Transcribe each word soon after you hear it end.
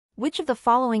Which of the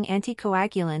following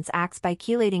anticoagulants acts by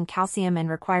chelating calcium and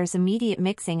requires immediate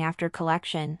mixing after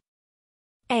collection?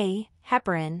 A.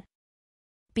 Heparin.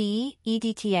 B.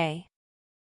 EDTA.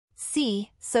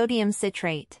 C. Sodium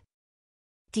citrate.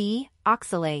 D.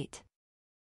 Oxalate.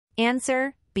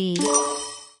 Answer, B.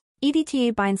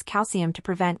 EDTA binds calcium to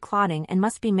prevent clotting and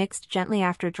must be mixed gently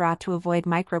after draw to avoid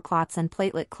microclots and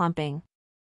platelet clumping.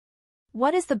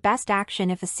 What is the best action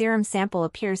if a serum sample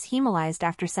appears hemolyzed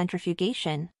after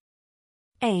centrifugation?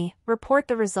 A. Report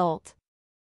the result.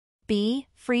 B.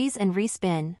 Freeze and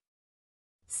respin.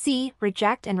 C.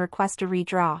 Reject and request a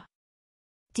redraw.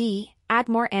 D. Add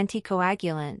more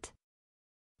anticoagulant.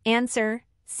 Answer,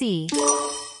 C.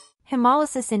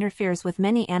 Hemolysis interferes with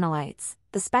many analytes,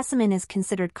 the specimen is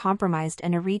considered compromised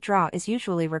and a redraw is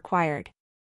usually required.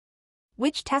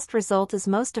 Which test result is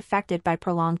most affected by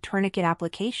prolonged tourniquet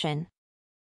application?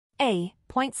 A.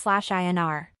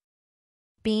 Point/INR.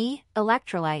 B.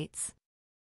 Electrolytes.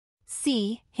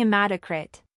 C.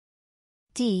 Hematocrit.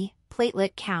 D.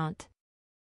 Platelet count.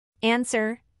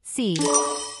 Answer, C.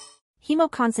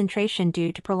 Hemoconcentration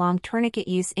due to prolonged tourniquet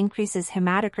use increases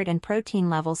hematocrit and protein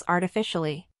levels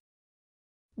artificially.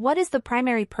 What is the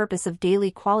primary purpose of daily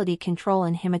quality control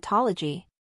in hematology?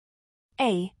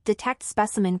 A. Detect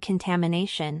specimen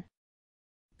contamination.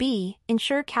 B.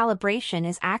 Ensure calibration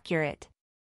is accurate.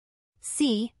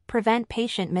 C. Prevent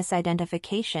patient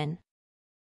misidentification.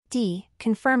 D.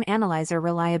 Confirm analyzer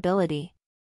reliability.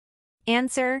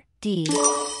 Answer, D.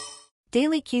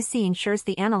 Daily QC ensures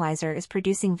the analyzer is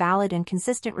producing valid and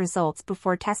consistent results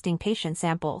before testing patient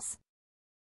samples.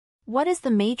 What is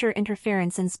the major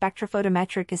interference in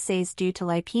spectrophotometric assays due to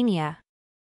lipemia?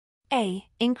 A.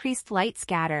 Increased light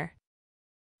scatter.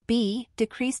 B.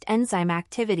 Decreased enzyme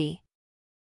activity.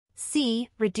 C.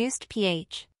 Reduced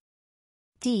pH.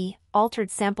 D. Altered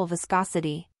sample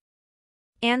viscosity.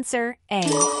 Answer, A.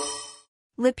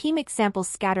 Lipemic samples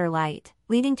scatter light,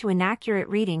 leading to inaccurate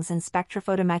readings in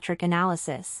spectrophotometric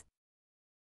analysis.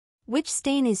 Which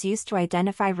stain is used to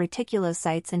identify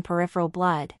reticulocytes in peripheral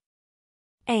blood?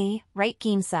 A.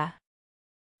 Reichgemsa.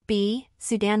 B.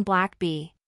 Sudan black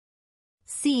B.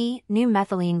 C. New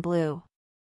methylene blue.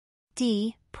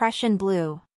 D. Prussian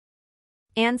blue.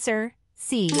 Answer,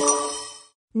 C.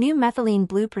 New methylene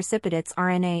blue precipitates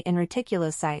RNA in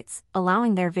reticulocytes,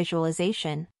 allowing their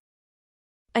visualization.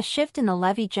 A shift in the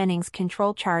Levy-Jennings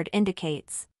control chart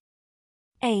indicates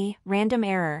A. Random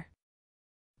error.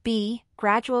 B.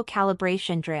 Gradual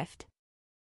calibration drift.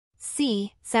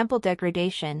 C. Sample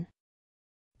degradation.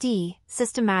 D.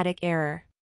 Systematic error.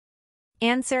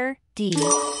 Answer, D.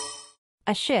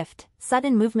 A shift,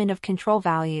 sudden movement of control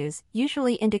values,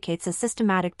 usually indicates a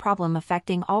systematic problem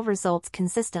affecting all results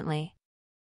consistently.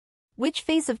 Which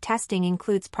phase of testing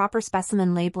includes proper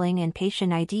specimen labeling and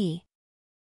patient ID?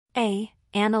 A.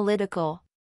 Analytical.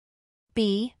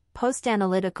 B.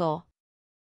 Post-analytical.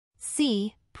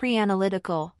 C.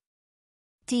 Pre-analytical.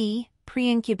 D.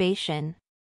 Pre-incubation.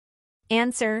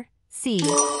 Answer, C.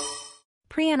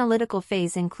 Pre-analytical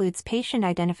phase includes patient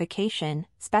identification,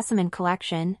 specimen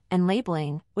collection, and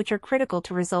labeling, which are critical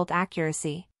to result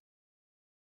accuracy.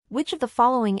 Which of the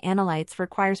following analytes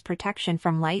requires protection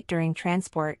from light during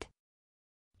transport?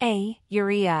 A.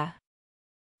 Urea.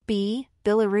 B.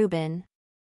 Bilirubin.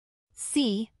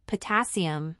 C.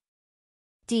 Potassium.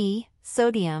 D.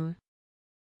 Sodium.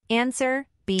 Answer,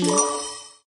 B.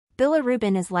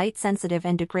 Bilirubin is light-sensitive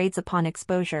and degrades upon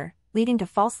exposure, leading to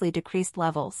falsely decreased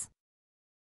levels.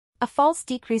 A false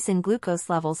decrease in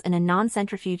glucose levels in a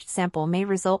non-centrifuged sample may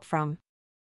result from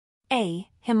A.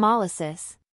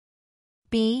 Hemolysis.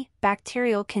 B.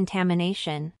 Bacterial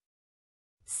contamination.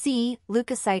 C.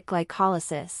 Leukocyte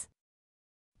glycolysis.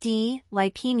 D.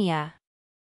 Lipemia.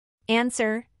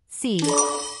 Answer, C.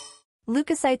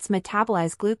 Leukocytes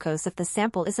metabolize glucose if the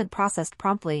sample isn't processed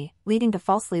promptly, leading to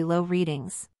falsely low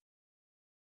readings.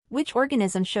 Which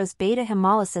organism shows beta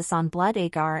hemolysis on blood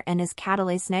agar and is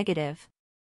catalase negative?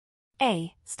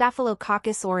 A.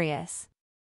 Staphylococcus aureus.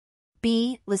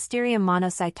 B. Listeria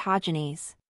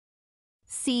monocytogenes.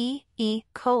 C. E.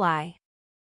 coli.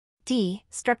 D.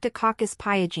 Streptococcus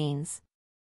pyogenes.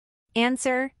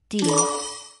 Answer, D.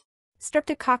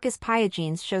 Streptococcus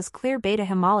pyogenes shows clear beta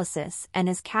hemolysis and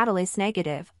is catalase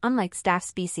negative, unlike staph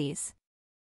species.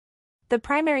 The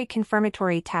primary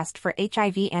confirmatory test for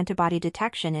HIV antibody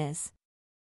detection is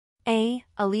A.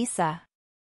 ELISA.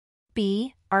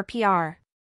 B. RPR.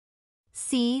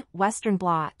 C. Western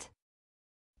blot.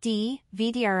 D.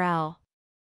 VDRL.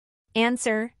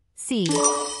 Answer, C.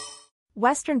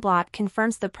 Western blot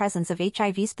confirms the presence of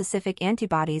HIV-specific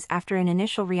antibodies after an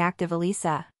initial reactive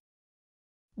ELISA.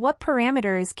 What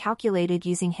parameter is calculated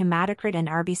using hematocrit and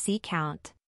RBC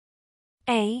count?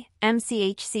 A.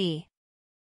 MCHC.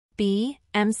 B.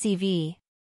 MCV.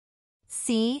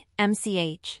 C.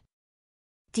 MCH.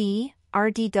 D.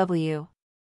 RDW.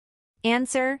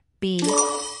 Answer, B.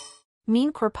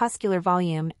 Mean corpuscular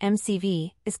volume,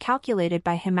 MCV, is calculated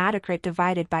by hematocrit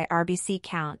divided by RBC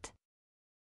count.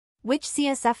 Which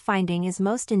CSF finding is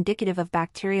most indicative of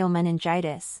bacterial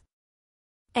meningitis?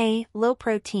 A. Low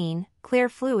protein, clear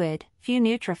fluid, few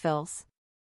neutrophils.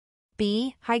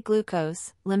 B. High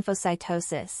glucose,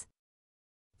 lymphocytosis.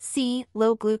 C.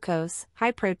 Low glucose,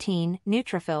 high protein,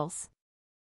 neutrophils.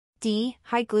 D.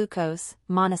 High glucose,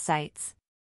 monocytes.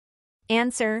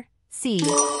 Answer, C.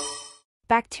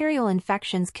 Bacterial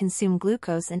infections consume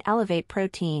glucose and elevate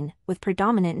protein, with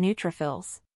predominant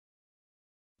neutrophils.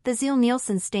 The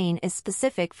Ziehl-Neelsen stain is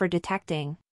specific for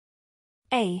detecting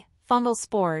A. Fungal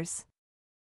spores.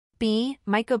 B.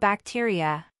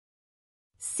 Mycobacteria.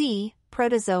 C.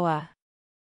 Protozoa.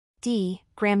 D.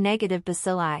 Gram-negative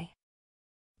bacilli.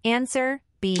 Answer,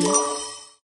 B.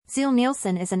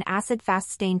 Ziehl-Neelsen is an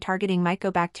acid-fast stain targeting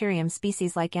Mycobacterium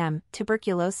species like M.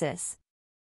 tuberculosis.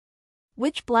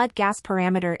 Which blood gas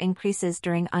parameter increases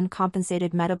during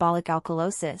uncompensated metabolic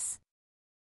alkalosis?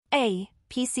 A.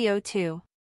 PCO2.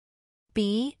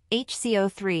 B.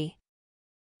 HCO3.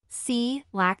 C.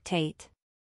 Lactate.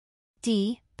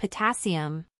 D.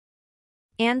 Potassium.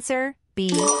 Answer, B.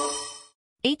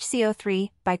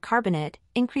 HCO3, bicarbonate,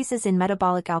 increases in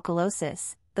metabolic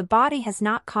alkalosis. The body has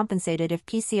not compensated if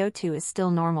PCO2 is still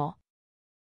normal.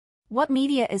 What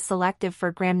media is selective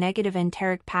for gram-negative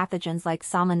enteric pathogens like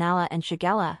Salmonella and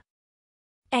Shigella?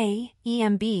 A.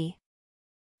 EMB.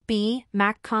 B.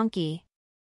 MacConkey.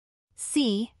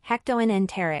 C.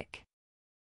 Hectoenteric.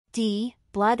 D.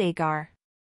 Blood agar.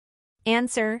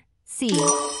 Answer, C.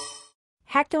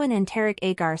 Hectoenteric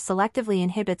agar selectively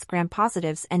inhibits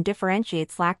gram-positives and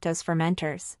differentiates lactose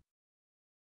fermenters.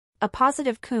 A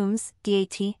positive Coombs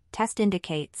DAT test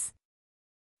indicates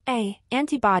A.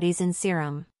 Antibodies in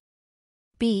serum.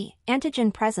 B.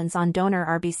 Antigen presence on donor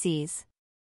RBCs.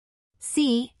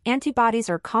 C. Antibodies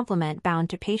or complement bound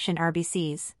to patient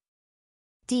RBCs.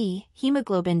 D.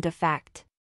 Hemoglobin defect.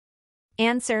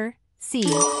 Answer, C.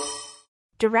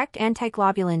 Direct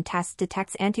antiglobulin test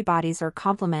detects antibodies or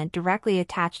complement directly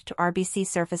attached to RBC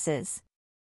surfaces.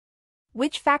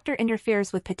 Which factor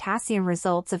interferes with potassium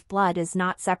results if blood is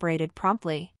not separated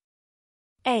promptly?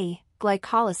 A.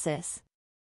 Glycolysis.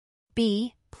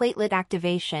 B. Platelet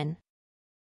activation.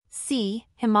 C.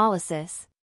 Hemolysis.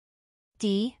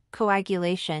 D.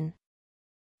 Coagulation.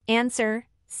 Answer,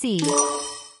 C.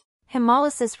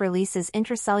 Hemolysis releases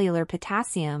intracellular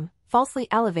potassium, falsely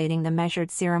elevating the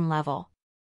measured serum level.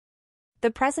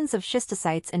 The presence of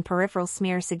schistocytes in peripheral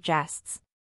smear suggests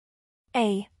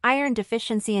A. Iron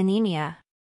deficiency anemia.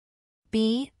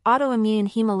 B.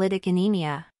 Autoimmune hemolytic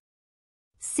anemia.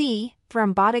 C.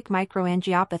 Thrombotic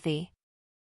microangiopathy.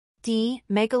 D.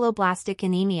 Megaloblastic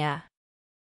anemia.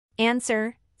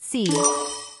 Answer, C.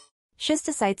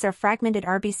 Schistocytes are fragmented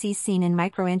RBCs seen in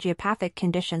microangiopathic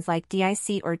conditions like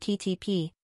DIC or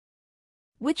TTP.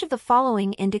 Which of the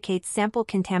following indicates sample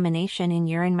contamination in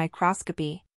urine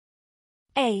microscopy?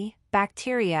 A.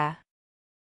 Bacteria.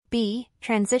 B.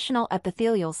 Transitional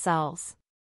epithelial cells.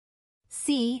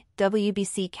 C.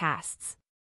 WBC casts.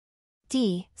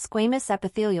 D. Squamous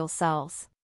epithelial cells.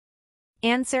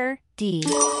 Answer, D.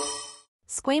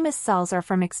 Squamous cells are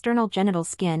from external genital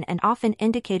skin and often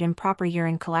indicate improper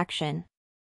urine collection.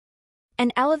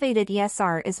 An elevated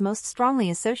ESR is most strongly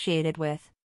associated with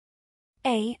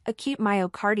A. Acute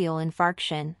myocardial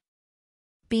infarction.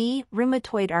 B.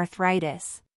 Rheumatoid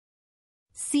arthritis.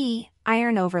 C.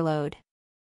 Iron overload.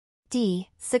 D.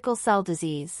 Sickle cell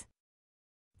disease.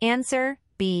 Answer,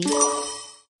 B.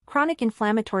 Chronic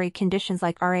inflammatory conditions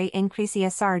like RA increase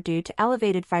ESR due to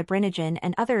elevated fibrinogen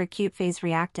and other acute phase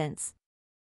reactants.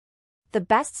 The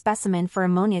best specimen for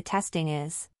ammonia testing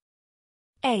is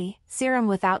A. Serum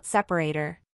without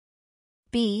separator.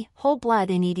 B. Whole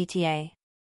blood in EDTA.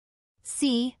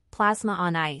 C. Plasma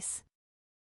on ice.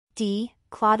 D.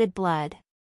 Clotted blood.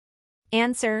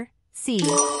 Answer, C.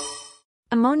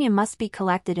 Ammonia must be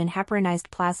collected in heparinized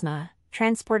plasma,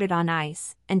 transported on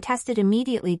ice, and tested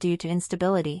immediately due to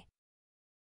instability.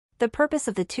 The purpose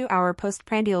of the 2-hour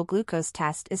postprandial glucose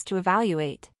test is to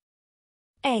evaluate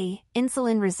A.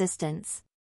 Insulin resistance.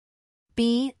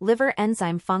 B. Liver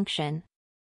enzyme function.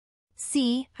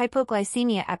 C.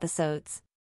 Hypoglycemia episodes.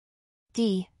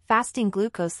 D. Fasting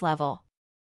glucose level.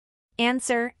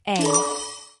 Answer, A.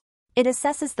 It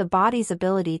assesses the body's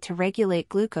ability to regulate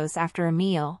glucose after a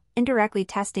meal, indirectly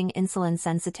testing insulin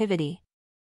sensitivity.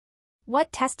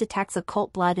 What test detects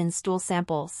occult blood in stool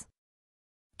samples?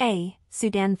 A.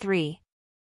 Sudan 3.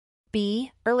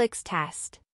 B. Ehrlich's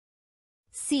test.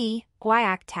 C.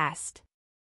 Guaiac test.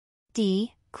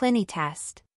 D. Clini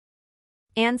test.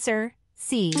 Answer: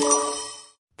 C.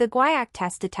 The Guaiac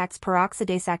test detects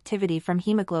peroxidase activity from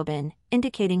hemoglobin,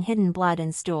 indicating hidden blood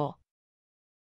in stool.